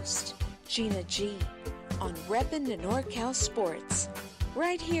 your host, Gina G, on Reppin' to NorCal Sports,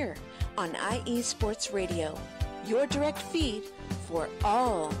 right here on IE Sports Radio, your direct feed for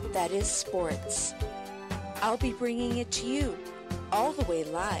all that is sports. I'll be bringing it to you all the way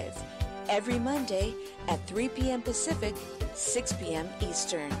live every Monday at 3 p.m. Pacific, 6 p.m.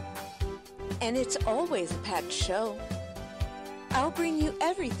 Eastern. And it's always a packed show. I'll bring you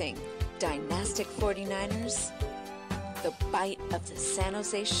everything Dynastic 49ers, the bite of the San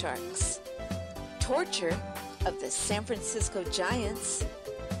Jose Sharks, torture of the San Francisco Giants,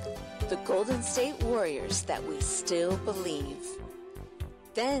 the Golden State Warriors that we still believe.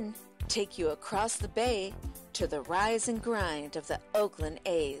 Then take you across the bay to the rise and grind of the Oakland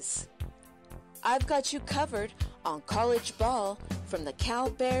A's. I've got you covered on college ball from the Cal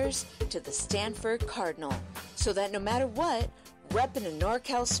Bears to the Stanford Cardinal, so that no matter what, reppin' in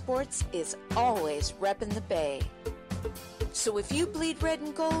NorCal sports is always reppin' the Bay. So if you bleed red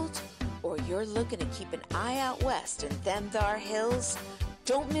and gold, or you're looking to keep an eye out west in them thar hills,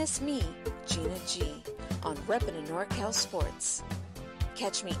 don't miss me, Gina G, on reppin' in NorCal sports.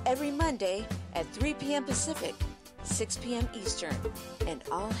 Catch me every Monday at 3 p.m. Pacific, 6 p.m. Eastern, and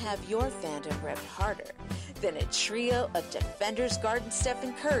I'll have your fandom repped harder than a trio of defenders guarding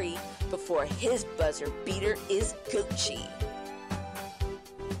Stephen Curry before his buzzer beater is Gucci.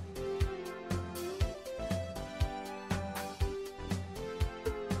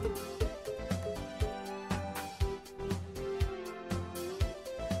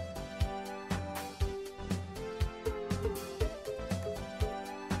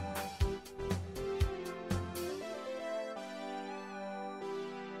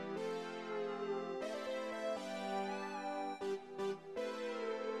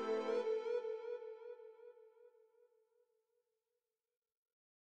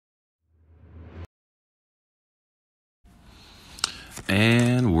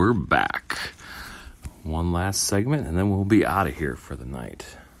 And we're back. One last segment, and then we'll be out of here for the night.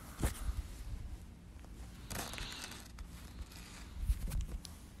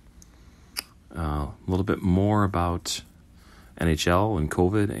 A little bit more about NHL and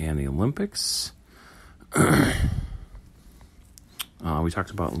COVID and the Olympics. We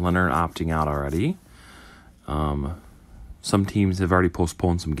talked about Leonard opting out already. Some teams have already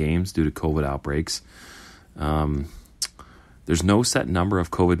postponed some games due to COVID outbreaks. There's no set number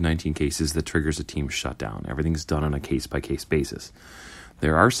of COVID-19 cases that triggers a team shutdown. Everything's done on a case-by-case basis.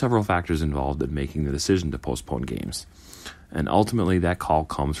 There are several factors involved in making the decision to postpone games. And ultimately, that call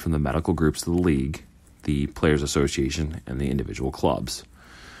comes from the medical groups of the league, the Players Association, and the individual clubs.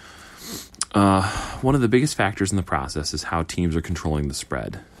 One of the biggest factors in the process is how teams are controlling the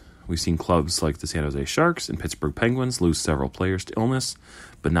spread. We've seen clubs like the San Jose Sharks and Pittsburgh Penguins lose several players to illness,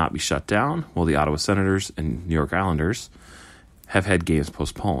 but not be shut down, while the Ottawa Senators and New York Islanders have had games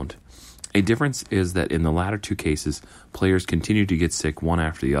postponed. A difference is that in the latter two cases, players continue to get sick one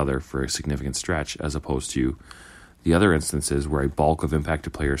after the other for a significant stretch, as opposed to the other instances where a bulk of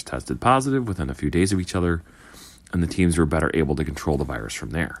impacted players tested positive within a few days of each other, and the teams were better able to control the virus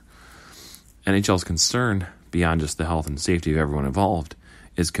from there. NHL's concern, beyond just the health and safety of everyone involved,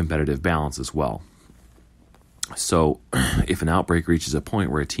 is competitive balance as well. So, if an outbreak reaches a point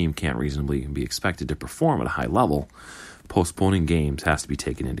where a team can't reasonably be expected to perform at a high level, postponing games has to be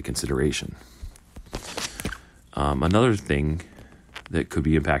taken into consideration. Another thing that could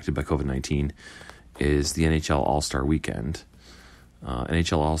be impacted by COVID-19 is the NHL All-Star Weekend.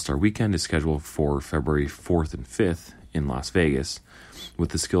 NHL All-Star Weekend is scheduled for February 4th and 5th in Las Vegas, with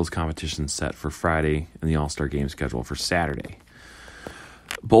the skills competition set for Friday and the All-Star Game scheduled for Saturday.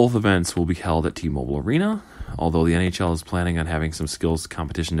 Both events will be held at T-Mobile Arena, although the NHL is planning on having some skills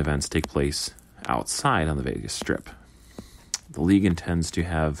competition events take place outside on the Vegas Strip. The league intends to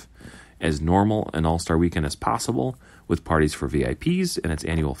have as normal an All-Star Weekend as possible, with parties for VIPs and its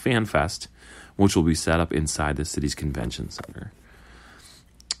annual Fan Fest, which will be set up inside the city's convention center.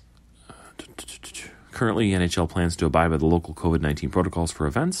 Currently, NHL plans to abide by the local COVID-19 protocols for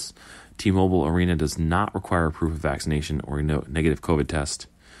events. T-Mobile Arena does not require proof of vaccination or a negative COVID test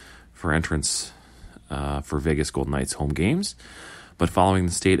for entrance for Vegas Golden Knights home games, but following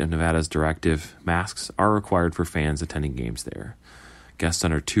the state of Nevada's directive, masks are required for fans attending games there. Guests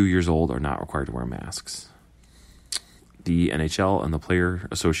under 2 years old are not required to wear masks. The NHL and the Player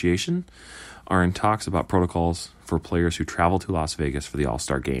Association are in talks about protocols for players who travel to Las Vegas for the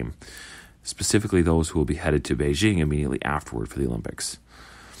All-Star Game, specifically those who will be headed to Beijing immediately afterward for the Olympics.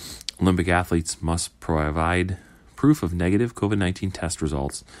 Olympic athletes must provide proof of negative COVID-19 test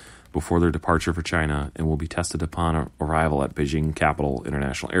results before their departure for China and will be tested upon arrival at Beijing Capital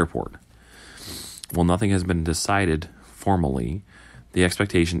International Airport. While nothing has been decided formally, the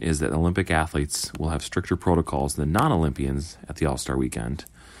expectation is that Olympic athletes will have stricter protocols than non-Olympians at the All-Star Weekend,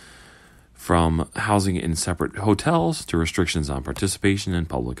 from housing in separate hotels to restrictions on participation in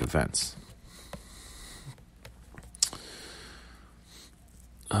public events.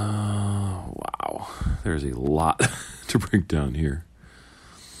 Wow, there's a lot to break down here.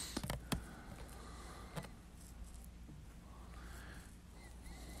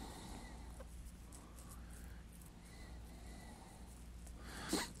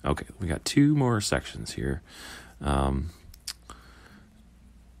 Okay, we got two more sections here.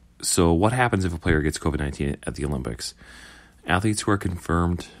 So what happens if a player gets COVID-19 at the Olympics? Athletes who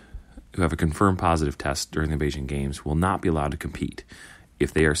have a confirmed positive test during the Beijing Games will not be allowed to compete.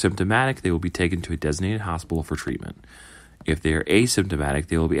 If they are symptomatic, they will be taken to a designated hospital for treatment. If they are asymptomatic,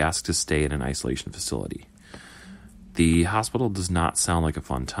 they will be asked to stay in an isolation facility. The hospital does not sound like a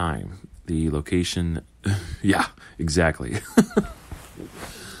fun time. The location, yeah, exactly.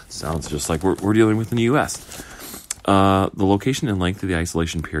 Sounds just like we're dealing with in the U.S. The location and length of the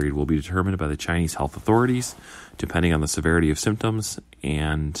isolation period will be determined by the Chinese health authorities, depending on the severity and symptoms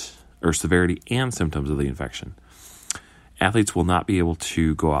of the infection. Athletes will not be able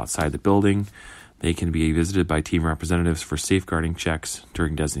to go outside the building. They can be visited by team representatives for safeguarding checks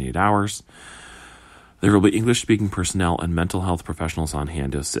during designated hours. There will be English-speaking personnel and mental health professionals on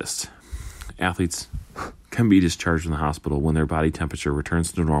hand to assist. Athletes can be discharged from the hospital when their body temperature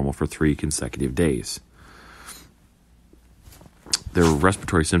returns to normal for 3 consecutive days. Their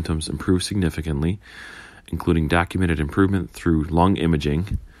respiratory symptoms improve significantly, including documented improvement through lung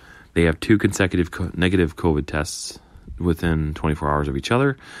imaging. They have 2 consecutive negative COVID tests within 24 hours of each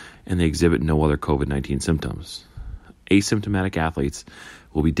other, and they exhibit no other COVID-19 symptoms. Asymptomatic athletes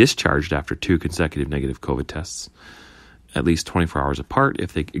will be discharged after 2 consecutive negative COVID tests, at least 24 hours apart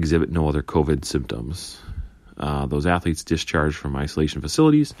if they exhibit no other COVID symptoms. Those athletes discharged from isolation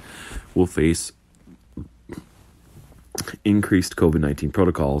facilities will face increased COVID-19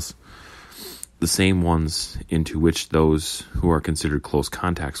 protocols, the same ones into which those who are considered close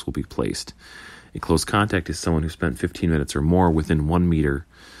contacts will be placed. A close contact is someone who spent 15 minutes or more within 1 meter,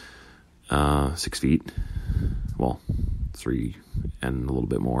 6 feet, well, 3 and a little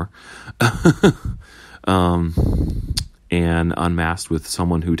bit more, and unmasked with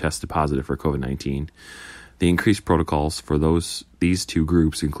someone who tested positive for COVID-19. The increased protocols for these 2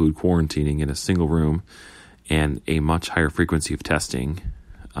 groups include quarantining in a single room and a much higher frequency of testing,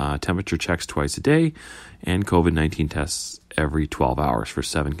 temperature checks twice a day, and COVID-19 tests every 12 hours for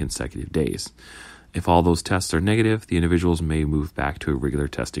 7 consecutive days. If all those tests are negative, the individuals may move back to a regular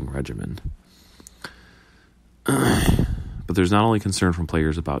testing regimen. But there's not only concern from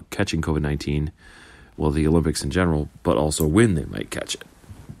players about catching COVID-19, well, the Olympics in general, but also when they might catch it.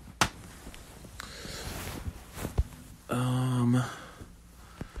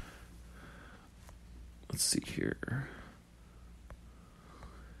 Let's see here.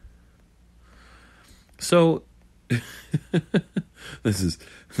 So this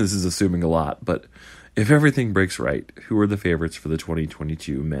is assuming a lot, but if everything breaks right, who are the favorites for the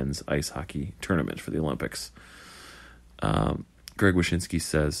 2022 men's ice hockey tournament for the Olympics? Greg Wyshynski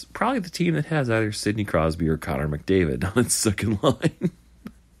says, probably the team that has either Sidney Crosby or Connor McDavid on its second line.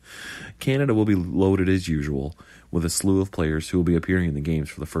 Canada will be loaded as usual, with a slew of players who will be appearing in the games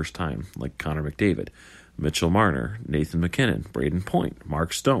for the first time, like Connor McDavid, Mitchell Marner, Nathan McKinnon, Braden Point,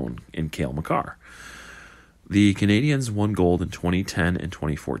 Mark Stone, and Cale Makar. The Canadians won gold in 2010 and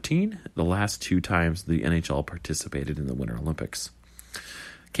 2014, the last two times the NHL participated in the Winter Olympics.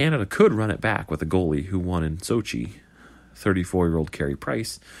 Canada could run it back with a goalie who won in Sochi, 34-year-old Carey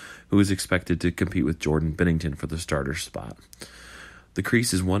Price, who is expected to compete with Jordan Binnington for the starter spot. The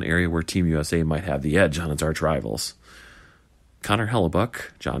crease is one area where Team USA might have the edge on its arch rivals. Connor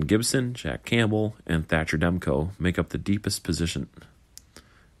Hellebuck, John Gibson, Jack Campbell, and Thatcher Demko make up the deepest position.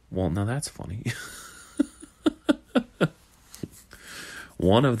 Well, now that's funny.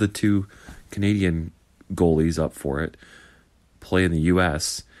 One of the two Canadian goalies up for it play in the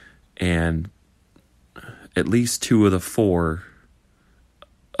U.S., and at least two of the four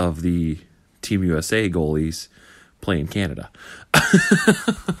of the Team USA goalies play in Canada.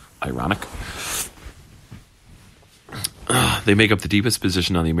 Ironic. They make up the deepest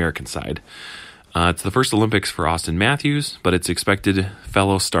position on the American side. It's the first Olympics for Austin Matthews, but it's expected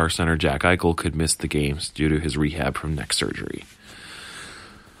fellow star center Jack Eichel could miss the games due to his rehab from neck surgery.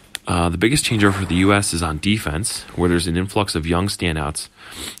 The biggest changeover for the U.S. is on defense, where there's an influx of young standouts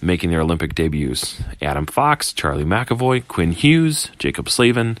making their Olympic debuts. Adam Fox, Charlie McAvoy, Quinn Hughes, Jacob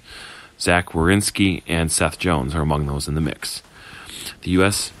Slavin, Zach Werenski, and Seth Jones are among those in the mix. The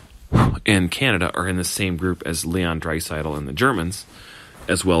U.S. and Canada are in the same group as Leon Draisaitl and the Germans,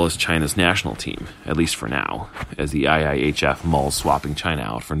 as well as China's national team, at least for now, as the IIHF mulls swapping China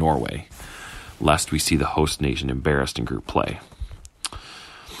out for Norway, lest we see the host nation embarrassed in group play.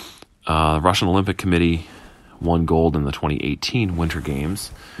 The Russian Olympic Committee won gold in the 2018 Winter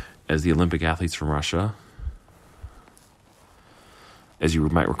Games as the Olympic athletes from Russia, as you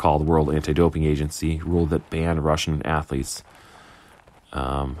might recall, the World Anti-Doping Agency ruled that banned Russian athletes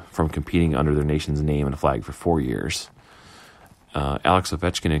from competing under their nation's name and flag for 4 years. Alex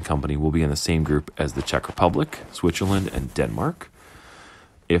Ovechkin and company will be in the same group as the Czech Republic, Switzerland, and Denmark.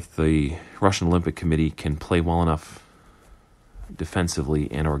 If the Russian Olympic Committee can play well enough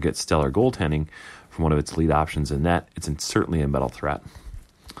defensively and or get stellar goaltending from one of its lead options in net, it's certainly a medal threat.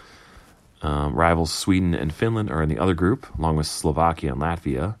 Rivals Sweden and Finland are in the other group, along with Slovakia and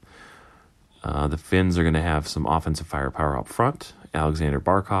Latvia. The Finns are going to have some offensive firepower up front. Alexander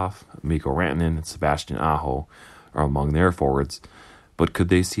Barkov, Mikko Rantanen, and Sebastian Aho are among their forwards. But could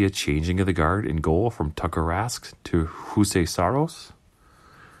they see a changing of the guard in goal from Tuukka Rask to Jussi Saros?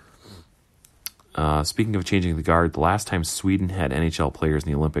 Speaking of changing the guard, the last time Sweden had NHL players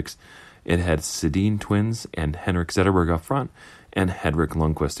in the Olympics, it had Sedin twins and Henrik Zetterberg up front and Henrik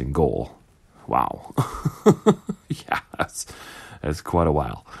Lundqvist in goal. Wow. Yeah, that's quite a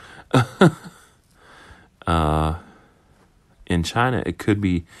while. In China, it could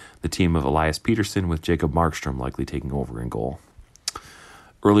be the team of Elias Peterson with Jacob Markstrom likely taking over in goal.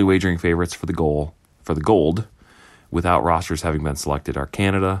 Early wagering favorites for the gold, without rosters having been selected, are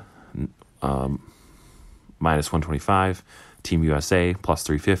Canada, minus 125, Team USA, plus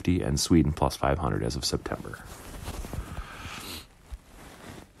 350, and Sweden, plus 500 as of September.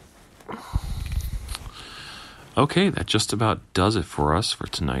 Okay, that just about does it for us for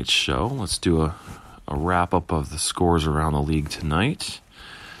tonight's show. Let's do a wrap-up of the scores around the league tonight,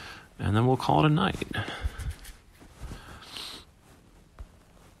 and then we'll call it a night.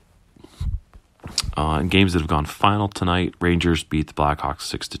 In games that have gone final tonight, Rangers beat the Blackhawks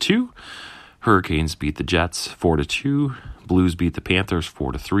 6-2. Hurricanes beat the Jets 4-2. Blues beat the Panthers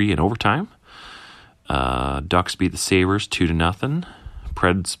 4-3 in overtime. Ducks beat the Sabres 2-0.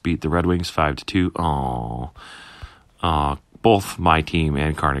 Preds beat the Red Wings 5-2. Both my team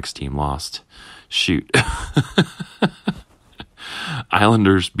and Karnick's team lost. Shoot.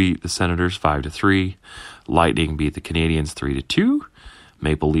 Islanders beat the Senators 5-3. Lightning beat the Canadiens 3-2.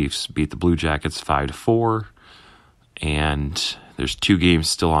 Maple Leafs beat the Blue Jackets 5-4. And there's 2 games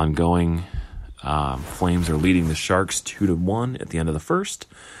still ongoing. Flames are leading the Sharks 2-1 at the end of the first.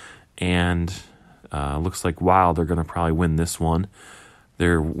 And looks like Wild are going to probably win this one.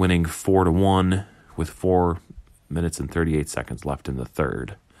 They're winning 4-1 with 4 minutes and 38 seconds left in the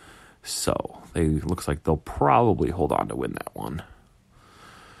third. So looks like they'll probably hold on to win that one.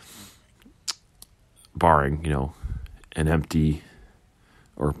 Barring, an empty,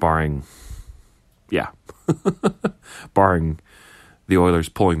 or barring the Oilers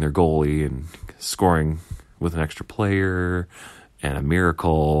pulling their goalie and scoring with an extra player and a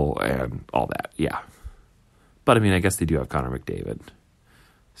miracle and all that. Yeah. But I guess they do have Connor McDavid.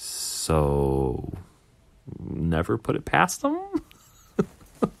 So never put it past them.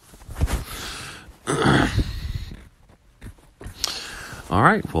 All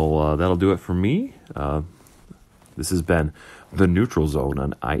right. Well, that'll do it for me. This has been The Neutral Zone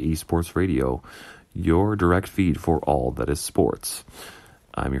on IE Sports Radio, your direct feed for all that is sports.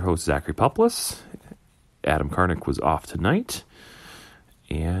 I'm your host, Zachary Puplis. Adam Karnick was off tonight.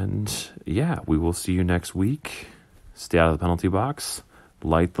 And yeah, we will see you next week. Stay out of the penalty box,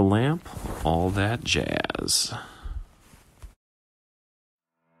 light the lamp, all that jazz.